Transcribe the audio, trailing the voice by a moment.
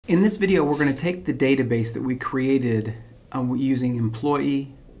In this video, we're going to take the database that we created using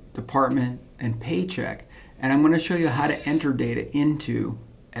employee, department, and paycheck, and I'm going to show you how to enter data into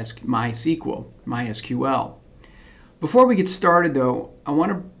MySQL. Before we get started, though, I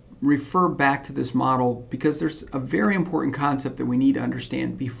want to refer back to this model because there's a very important concept that we need to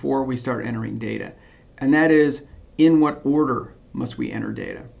understand before we start entering data, and that is, in what order must we enter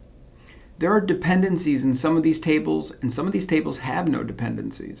data? There are dependencies in some of these tables, and some of these tables have no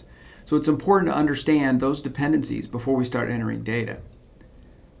dependencies. So it's important to understand those dependencies before we start entering data.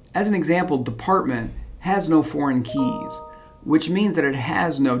 As an example, department has no foreign keys, which means that it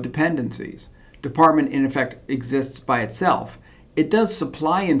has no dependencies. Department, in effect, exists by itself. It does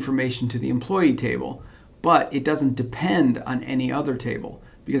supply information to the employee table, but it doesn't depend on any other table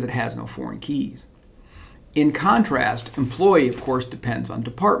because it has no foreign keys. In contrast, employee, of course, depends on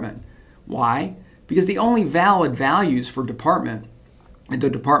department. Why? Because the only valid values for department, the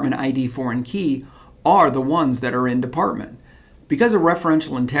department ID foreign key, are the ones that are in department. Because of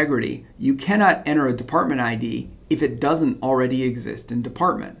referential integrity, you cannot enter a department ID if it doesn't already exist in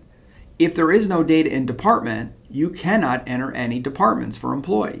department. If there is no data in department, you cannot enter any departments for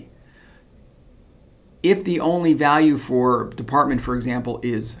employee. If the only value for department, for example,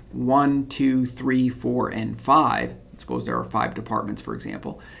 is 1, 2, 3, 4, and 5, suppose there are 5 departments, for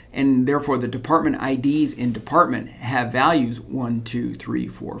example, and therefore the department IDs in department have values 1, 2, 3,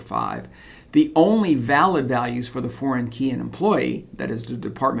 4, 5. The only valid values for the foreign key in employee, that is the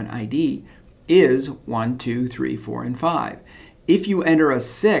department ID, is 1, 2, 3, 4, and 5. If you enter a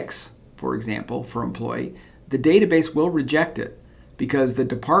 6, for example, for employee, the database will reject it because the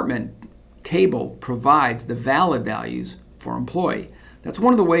department table provides the valid values for employee. That's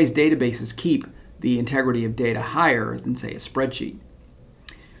one of the ways databases keep the integrity of data higher than, say, a spreadsheet.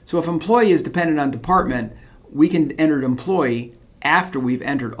 So if employee is dependent on department, we can enter employee after we've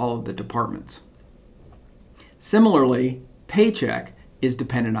entered all of the departments. Similarly, paycheck is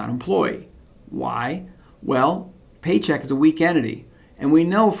dependent on employee. Why? Well, paycheck is a weak entity, and we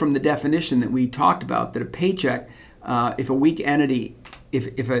know from the definition that we talked about that a paycheck, if an entity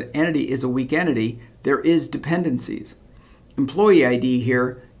is a weak entity, there is dependencies. Employee ID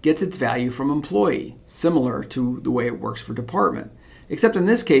here gets its value from employee, similar to the way it works for department. Except in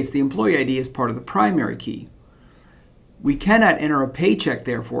this case, the employee ID is part of the primary key. We cannot enter a paycheck,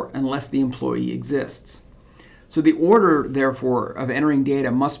 therefore, unless the employee exists. So the order, therefore, of entering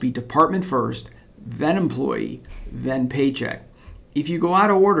data must be department first, then employee, then paycheck. If you go out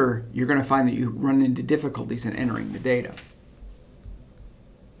of order, you're going to find that you run into difficulties in entering the data.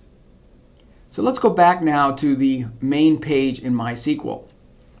 So let's go back now to the main page in MySQL.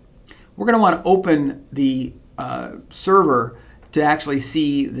 We're going to want to open the server to actually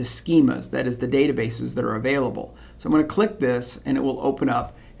see the schemas, that is the databases that are available. So I'm going to click this and it will open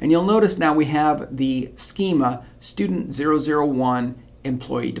up. And you'll notice now we have the schema student 001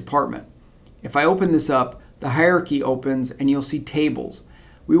 employee department. If I open this up, the hierarchy opens and you'll see tables.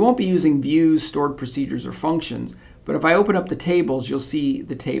 We won't be using views, stored procedures, or functions, but if I open up the tables, you'll see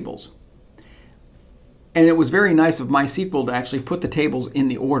the tables. And it was very nice of MySQL to actually put the tables in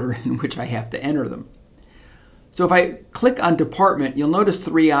the order in which I have to enter them. So if I click on department, you'll notice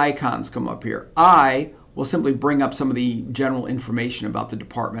 3 icons come up here. I will simply bring up some of the general information about the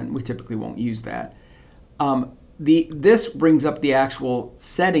department. We typically won't use that. This brings up the actual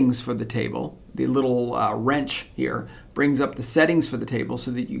settings for the table. The little wrench here brings up the settings for the table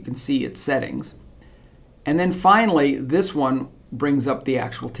so that you can see its settings. And then finally, this one brings up the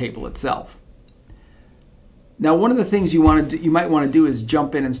actual table itself. Now, one of the things you might want to do is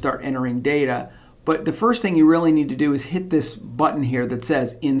jump in and start entering data, but the first thing you really need to do is hit this button here that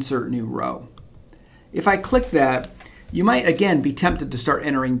says Insert New Row. If I click that, you might again be tempted to start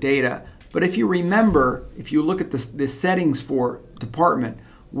entering data, but if you remember, if you look at the settings for department,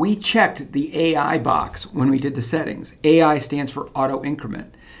 we checked the AI box when we did the settings. AI stands for auto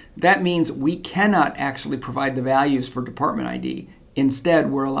increment. That means we cannot actually provide the values for department ID. Instead,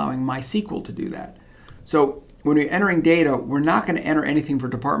 we're allowing MySQL to do that. So when we're entering data, we're not going to enter anything for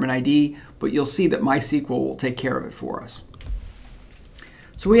department ID, but you'll see that MySQL will take care of it for us.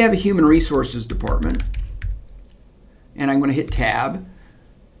 So we have a human resources department, and I'm going to hit tab.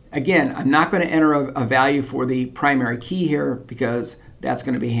 Again, I'm not going to enter a value for the primary key here because that's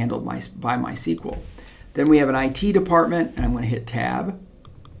going to be handled by MySQL. Then we have an IT department, and I'm going to hit tab.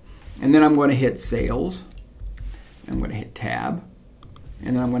 And then I'm going to hit sales. I'm going to hit tab.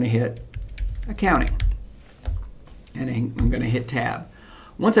 And then I'm going to hit accounting. And I'm going to hit tab.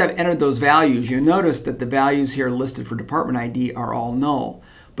 Once I've entered those values, you'll notice that the values here listed for department ID are all null.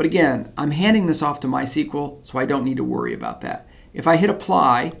 But again, I'm handing this off to MySQL, so I don't need to worry about that. If I hit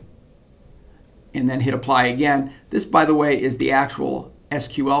apply and then hit apply again, this, by the way, is the actual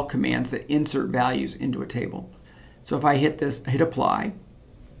SQL commands that insert values into a table. So if I hit this, hit apply,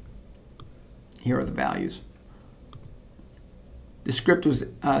 here are the values. The script was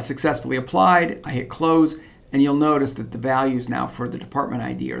successfully applied. I hit close, and you'll notice that the values now for the department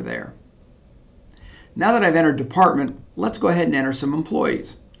ID are there. Now that I've entered department, let's go ahead and enter some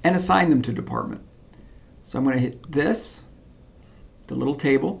employees and assign them to department. So I'm going to hit this, the little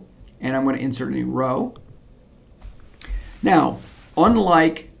table, and I'm going to insert a new row. Now,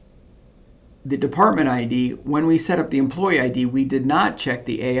 unlike the department ID, when we set up the employee ID, we did not check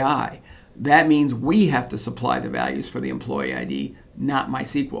the AI. That means we have to supply the values for the employee ID, not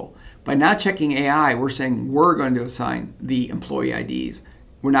MySQL. By not checking AI, we're saying we're going to assign the employee IDs.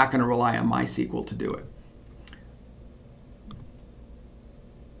 We're not going to rely on MySQL to do it.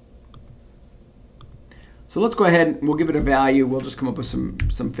 So let's go ahead and we'll give it a value. We'll just come up with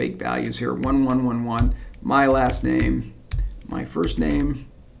some fake values here. 1111, my last name, my first name.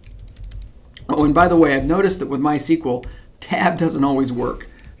 Oh, and by the way, I've noticed that with MySQL, tab doesn't always work.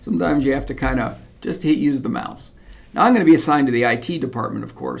 Sometimes you have to kind of just use the mouse. Now I'm going to be assigned to the IT department,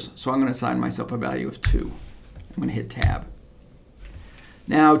 of course, so I'm going to assign myself a value of 2. I'm going to hit tab.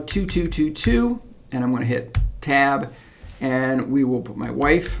 Now 2222, and I'm going to hit tab, and we will put my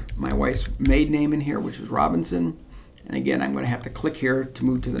wife's maiden name in here, which is Robinson. And again, I'm going to have to click here to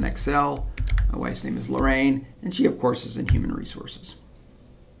move to the next cell. My wife's name is Lorraine, and she, of course, is in human resources.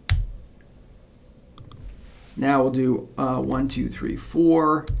 Now we'll do 1, 2, 3,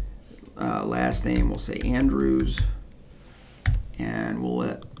 4. Last name, we'll say Andrews, and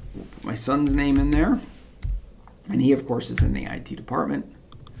we'll put my son's name in there, and he, of course, is in the IT department.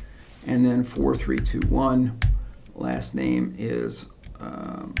 And then 4321, last name is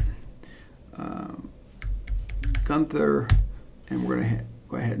Gunther, and we're going to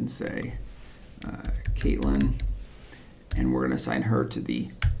go ahead and say Caitlin, and we're going to assign her to the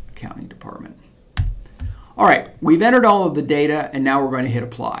accounting department. All right, we've entered all of the data, and now we're going to hit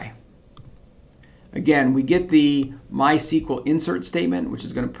apply. Again, we get the MySQL insert statement, which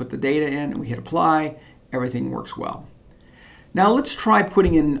is going to put the data in, and we hit apply. Everything works well. Now let's try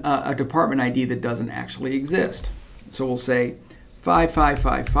putting in a department ID that doesn't actually exist. So we'll say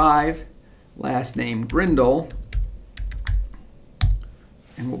 5555, last name Grindle,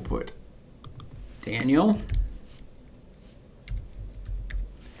 and we'll put Daniel,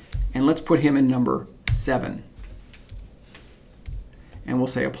 and let's put him in number 7, and we'll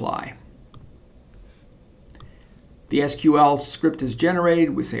say apply. The SQL script is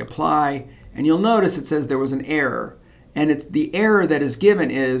generated, we say apply, and you'll notice it says there was an error, and the error that is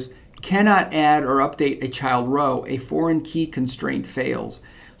given is cannot add or update a child row, a foreign key constraint fails.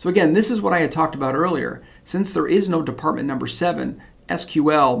 So again, this is what I had talked about earlier. Since there is no department number 7,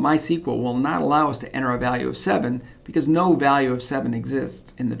 SQL, MySQL, will not allow us to enter a value of 7 because no value of 7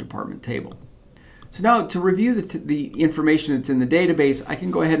 exists in the department table. So now to review the information that's in the database, I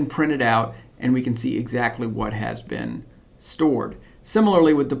can go ahead and print it out, and we can see exactly what has been stored.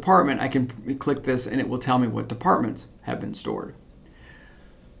 Similarly with department, I can click this and it will tell me what departments have been stored.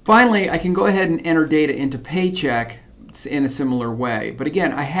 Finally, I can go ahead and enter data into paycheck in a similar way. But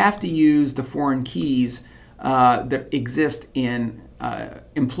again, I have to use the foreign keys that exist in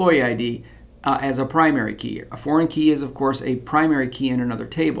employee ID as a primary key. A foreign key is, of course, a primary key in another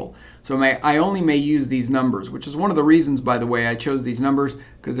table. So I only may use these numbers, which is one of the reasons, by the way, I chose these numbers,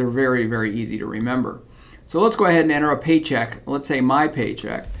 because they're very, very easy to remember. So let's go ahead and enter a paycheck. Let's say my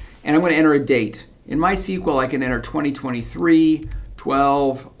paycheck, and I'm going to enter a date. In MySQL, I can enter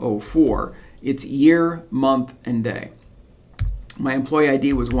 2023-12-04. It's year, month, and day. My employee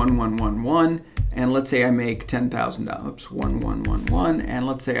ID was 1111, and let's say I make $10,000. Oops, 1111, and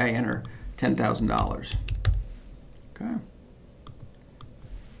let's say I enter $10,000. Okay.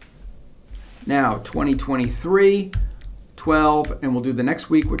 Now 2023, 12, and we'll do the next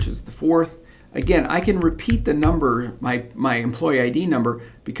week, which is the 4th. Again, I can repeat the number, my employee ID number,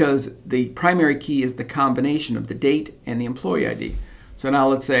 because the primary key is the combination of the date and the employee ID. So now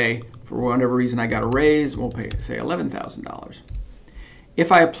let's say, for whatever reason I got a raise, we'll pay, say, $11,000.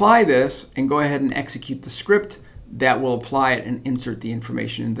 If I apply this and go ahead and execute the script, that will apply it and insert the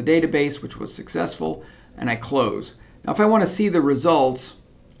information in the database, which was successful, and I close. Now if I want to see the results,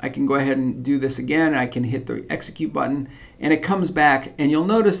 I can go ahead and do this again. I can hit the execute button, and it comes back, and you'll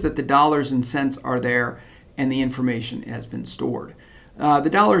notice that the dollars and cents are there and the information has been stored. The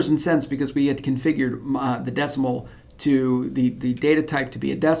dollars and cents, because we had configured the decimal to the data type to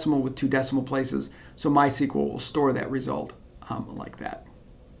be a decimal with 2 decimal places, so MySQL will store that result like that.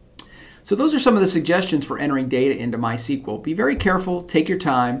 So those are some of the suggestions for entering data into MySQL. Be very careful, take your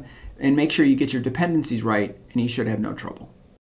time, and make sure you get your dependencies right, and you should have no trouble.